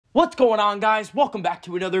What's going on, guys? Welcome back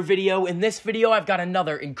to another video. In this video, I've got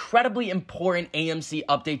another incredibly important AMC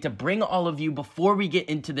update to bring all of you before we get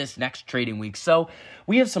into this next trading week. So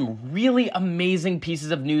we have some really amazing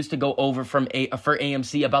pieces of news to go over for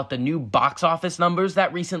AMC about the new box office numbers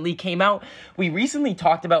that recently came out. We recently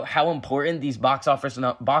talked about how important these box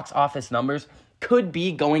office numbers could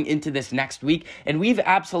be going into this next week, and we've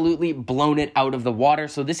absolutely blown it out of the water.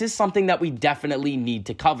 So this is something that we definitely need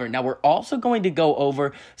to cover. Now, we're also going to go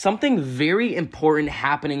over something very important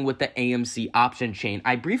happening with the AMC option chain.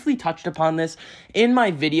 I briefly touched upon this in my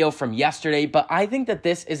video from yesterday, but I think that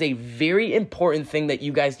this is a very important thing that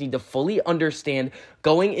you guys need to fully understand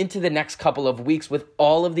going into the next couple of weeks with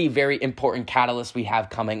all of the very important catalysts we have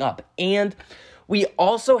coming up. And we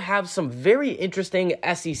also have some very interesting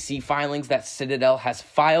SEC filings that Citadel has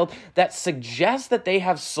filed that suggest that they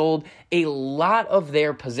have sold a lot of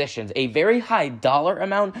their positions, a very high dollar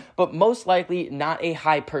amount, but most likely not a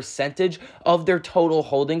high percentage of their total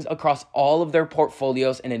holdings across all of their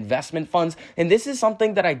portfolios and investment funds. And this is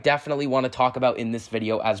something that I definitely want to talk about in this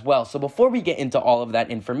video as well. So before we get into all of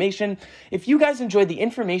that information, if you guys enjoyed the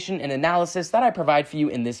information and analysis that I provide for you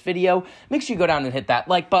in this video, make sure you go down and hit that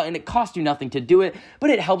like button. It costs you nothing to do it, but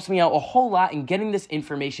it helps me out a whole lot in getting this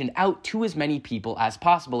information out to as many people as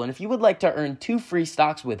possible. And if you would like to earn 2 free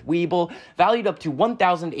stocks with Webull, valued up to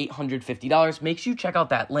 $1,850, make sure you check out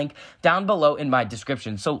that link down below in my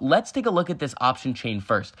description. So let's take a look at this option chain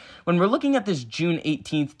first. When we're looking at this June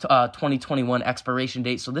 18th, 2021 expiration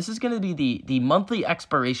date, so this is going to be the monthly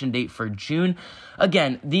expiration date for June.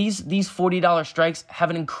 Again, these $40 strikes have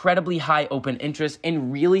an incredibly high open interest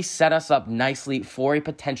and really set us up nicely for a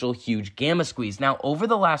potential huge gamma squeeze. Now, over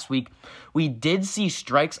the last week, we did see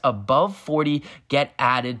strikes above 40 get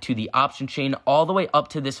added to the option chain all the way up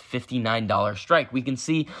to this $59 strike. We can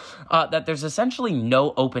see that there's essentially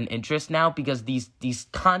no open interest now because these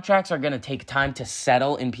contracts are going to take time to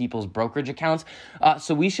settle in people's brokerage accounts.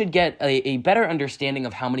 So we should get a better understanding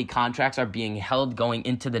of how many contracts are being held going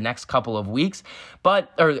into the next couple of weeks,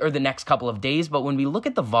 or the next couple of days. But when we look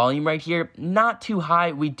at the volume right here, not too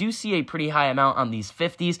high. We do see a pretty high amount on these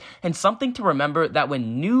 50s, and something to remember that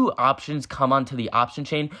when new options come onto the option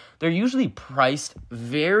chain, they're usually priced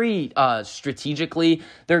very strategically.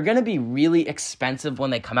 They're going to be really expensive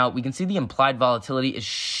when they come out. We can see the implied volatility is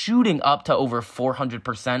shooting up to over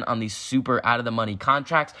 400% on these super out-of-the-money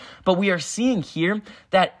contracts. But we are seeing here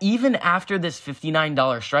that even after this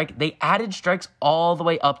 $59 strike, they added strikes all the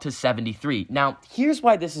way up to 73. Now, here's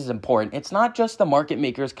why this is important. It's not just the market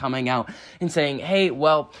makers coming out and saying, hey,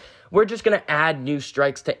 well, we're just going to add new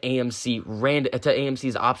strikes to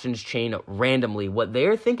AMC's options chain randomly. What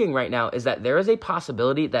they're thinking right now is that there is a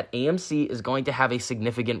possibility that AMC is going to have a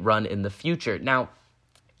significant run in the future. Now,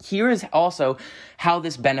 here is also how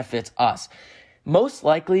this benefits us. Most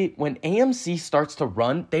likely, when AMC starts to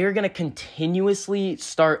run, they are going to continuously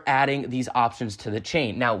start adding these options to the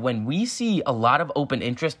chain. Now, when we see a lot of open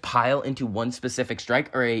interest pile into one specific strike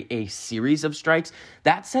or a series of strikes,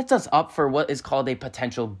 that sets us up for what is called a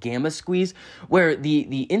potential gamma squeeze, where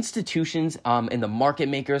the institutions and the market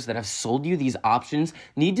makers that have sold you these options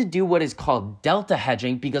need to do what is called delta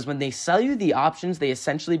hedging, because when they sell you the options, they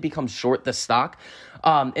essentially become short the stock.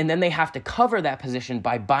 And then they have to cover that position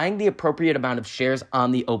by buying the appropriate amount of shares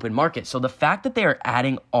on the open market. So the fact that they are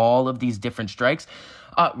adding all of these different strikes,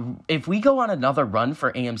 if we go on another run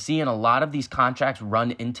for AMC and a lot of these contracts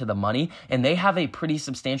run into the money and they have a pretty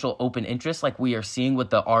substantial open interest like we are seeing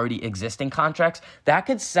with the already existing contracts, that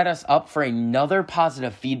could set us up for another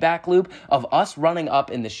positive feedback loop of us running up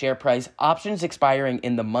in the share price, options expiring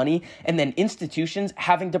in the money, and then institutions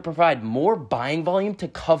having to provide more buying volume to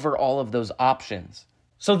cover all of those options.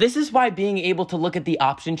 So this is why being able to look at the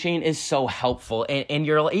option chain is so helpful, and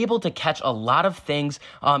you're able to catch a lot of things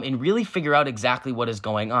and really figure out exactly what is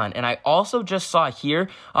going on. And I also just saw here,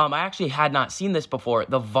 I actually had not seen this before,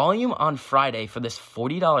 the volume on Friday for this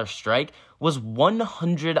 $40 strike was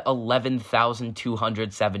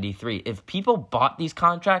 111,273. If people bought these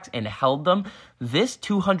contracts and held them, this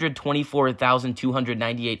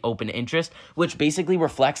 224,298 open interest, which basically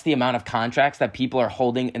reflects the amount of contracts that people are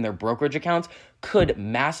holding in their brokerage accounts, could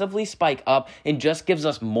massively spike up and just gives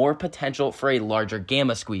us more potential for a larger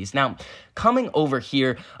gamma squeeze. Now, coming over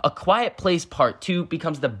here, A Quiet Place Part 2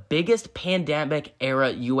 becomes the biggest pandemic era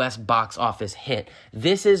US box office hit.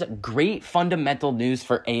 This is great fundamental news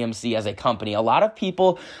for AMC as a company. A lot of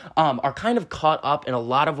people are kind of caught up in a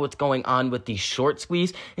lot of what's going on with the short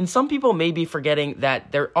squeeze, and some people may be forgetting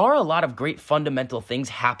that there are a lot of great fundamental things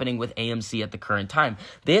happening with AMC at the current time.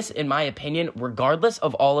 This, in my opinion, regardless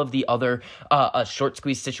of all of the other a short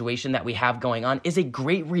squeeze situation that we have going on is a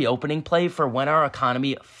great reopening play for when our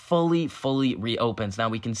economy fully reopens. Now,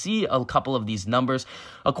 we can see a couple of these numbers.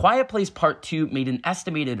 A Quiet Place Part 2 made an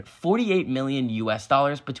estimated $48 million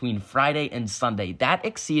between Friday and Sunday. That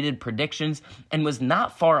exceeded predictions and was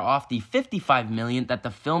not far off the $55 million that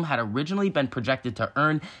the film had originally been projected to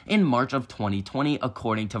earn in March of 2020,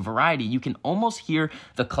 according to Variety. You can almost hear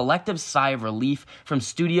the collective sigh of relief from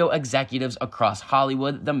studio executives across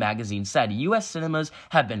Hollywood, the magazine said. U.S. cinemas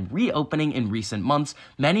have been reopening in recent months,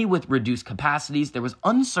 many with reduced capacities. There was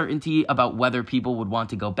uncertainty about whether people would want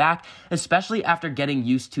to go back, especially after getting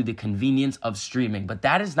used to the convenience of streaming. But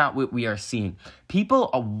that is not what we are seeing. People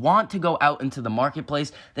want to go out into the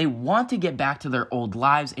marketplace. They want to get back to their old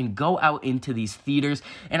lives and go out into these theaters.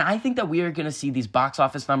 And I think that we are going to see these box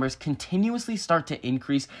office numbers continuously start to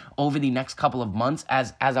increase over the next couple of months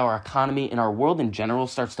as our economy and our world in general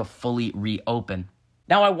starts to fully reopen.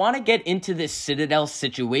 Now, I want to get into this Citadel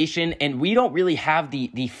situation, and we don't really have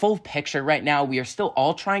the full picture right now. We are still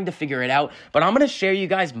all trying to figure it out, but I'm going to share you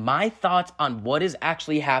guys my thoughts on what is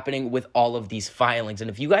actually happening with all of these filings. And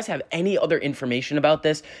if you guys have any other information about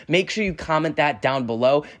this, make sure you comment that down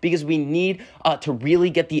below, because we need to really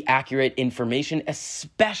get the accurate information,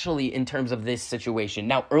 especially in terms of this situation.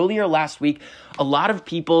 Now, earlier last week, a lot of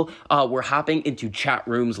people were hopping into chat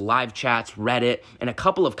rooms, live chats, Reddit, and a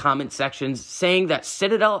couple of comment sections saying that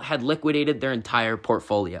Citadel had liquidated their entire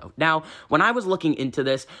portfolio. Now, when I was looking into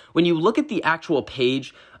this, when you look at the actual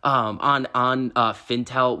page on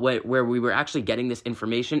Fintel where we were actually getting this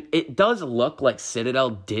information, it does look like Citadel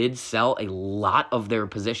did sell a lot of their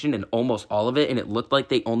position and almost all of it, and it looked like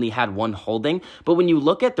they only had one holding. But when you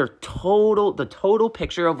look at the total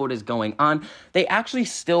picture of what is going on, they actually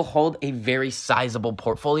still hold a very sizable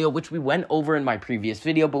portfolio, which we went over in my previous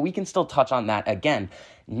video, but we can still touch on that again.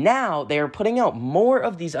 Now they are putting out more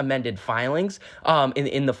of these amended filings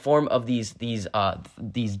in the form of these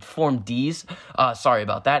Form Ds. Sorry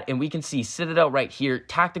about that. And we can see Citadel right here: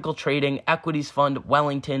 Tactical Trading, Equities Fund,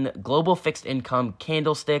 Wellington, Global Fixed Income,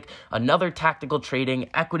 Candlestick, another Tactical Trading,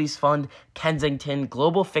 Equities Fund, Kensington,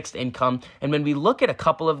 Global Fixed Income. And when we look at a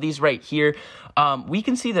couple of these right here, we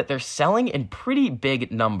can see that they're selling in pretty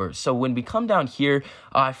big numbers. So when we come down here,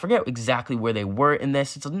 I forget exactly where they were in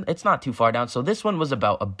this. It's not too far down. So this one was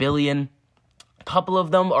about $1 billion. A couple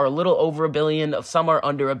of them are a little over $1 billion, some are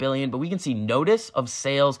under $1 billion, but we can see notice of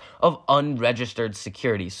sales of unregistered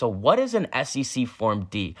securities. So what is an SEC Form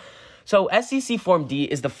D? So SEC Form D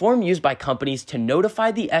is the form used by companies to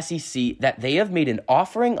notify the SEC that they have made an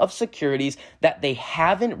offering of securities that they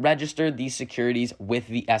haven't registered these securities with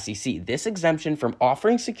the SEC. This exemption from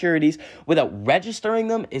offering securities without registering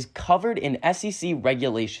them is covered in SEC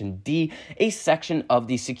Regulation D, a section of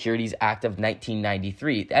the Securities Act of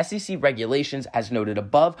 1993. The SEC regulations, as noted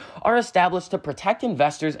above, are established to protect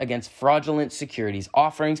investors against fraudulent securities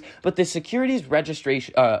offerings, but the securities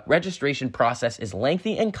registration process is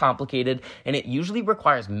lengthy and complicated, and it usually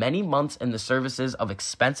requires many months and the services of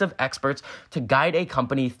expensive experts to guide a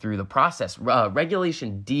company through the process.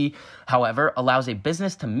 Regulation D, however, allows a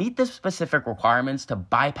business to meet the specific requirements to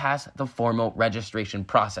bypass the formal registration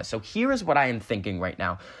process. So here is what I am thinking right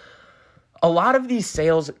now. A lot of these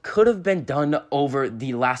sales could have been done over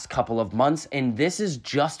the last couple of months, and this is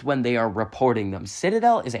just when they are reporting them.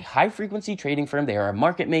 Citadel is a high-frequency trading firm. They are a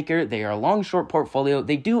market maker. They are a long-short portfolio.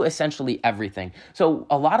 They do essentially everything. So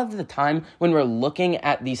a lot of the time when we're looking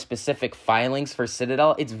at these specific filings for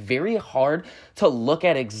Citadel, it's very hard to look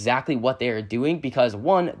at exactly what they are doing because,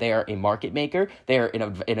 one, they are a market maker. They are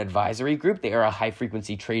an advisory group. They are a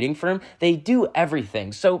high-frequency trading firm. They do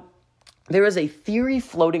everything. So there is a theory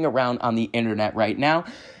floating around on the internet right now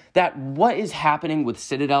that what is happening with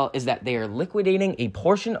Citadel is that they are liquidating a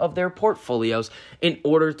portion of their portfolios in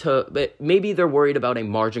order to, maybe they're worried about a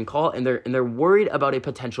margin call and they're worried about a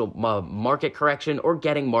potential market correction or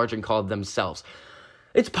getting margin called themselves.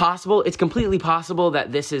 It's possible. It's completely possible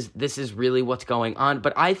that this is really what's going on.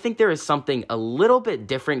 But I think there is something a little bit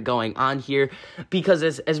different going on here because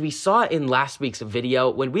as we saw in last week's video,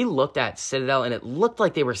 when we looked at Citadel and it looked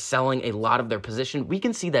like they were selling a lot of their position, we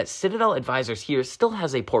can see that Citadel Advisors here still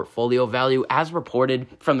has a portfolio value as reported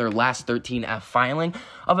from their last 13F filing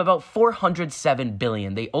of about $407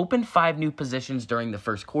 billion. They opened 5 new positions during the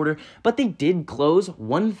first quarter, but they did close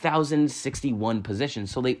 1,061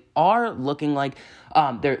 positions. So they are looking like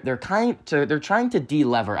they're trying to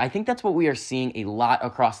de-lever. I think that's what we are seeing a lot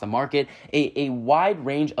across the market, a wide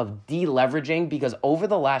range of deleveraging because over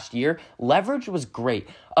the last year, leverage was great.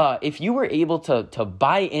 if you were able to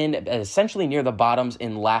buy in essentially near the bottoms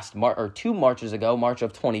in last March or 2 Marches ago, March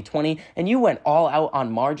of 2020, and you went all out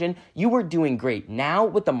on margin, you were doing great. Now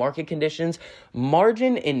with the market conditions,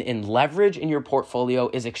 margin in leverage in your portfolio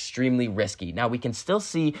is extremely risky. Now we can still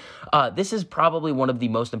see, this is probably one of the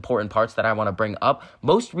most important parts that I want to bring up.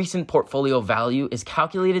 Most recent portfolio value is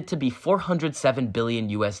calculated to be 407 billion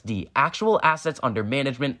USD. Actual assets under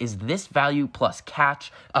management is this value plus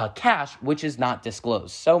cash, which is not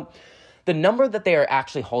disclosed. So the number that they are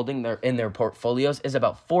actually holding in their portfolios is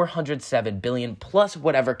about 407 billion plus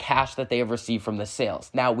whatever cash that they have received from the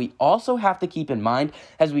sales. Now, we also have to keep in mind,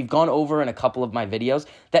 as we've gone over in a couple of my videos,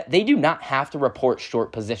 that they do not have to report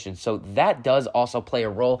short positions. So that does also play a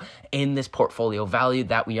role in this portfolio value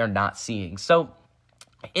that we are not seeing. So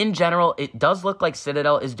in general, it does look like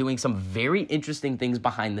Citadel is doing some very interesting things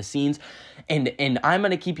behind the scenes, and I'm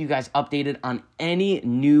going to keep you guys updated on any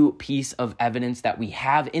new piece of evidence that we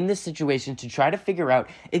have in this situation to try to figure out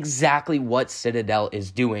exactly what Citadel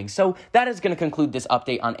is doing. So that is going to conclude this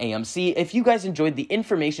update on AMC. If you guys enjoyed the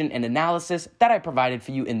information and analysis that I provided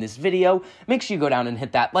for you in this video, make sure you go down and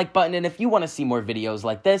hit that like button, and if you want to see more videos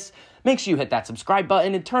like this, make sure you hit that subscribe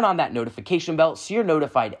button and turn on that notification bell so you're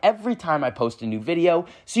notified every time I post a new video,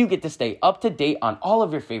 so you get to stay up to date on all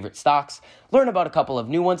of your favorite stocks, learn about a couple of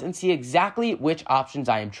new ones, and see exactly which options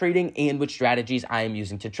I am trading and which strategies I am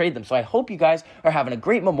using to trade them. So I hope you guys are having a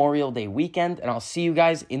great Memorial Day weekend, and I'll see you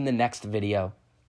guys in the next video.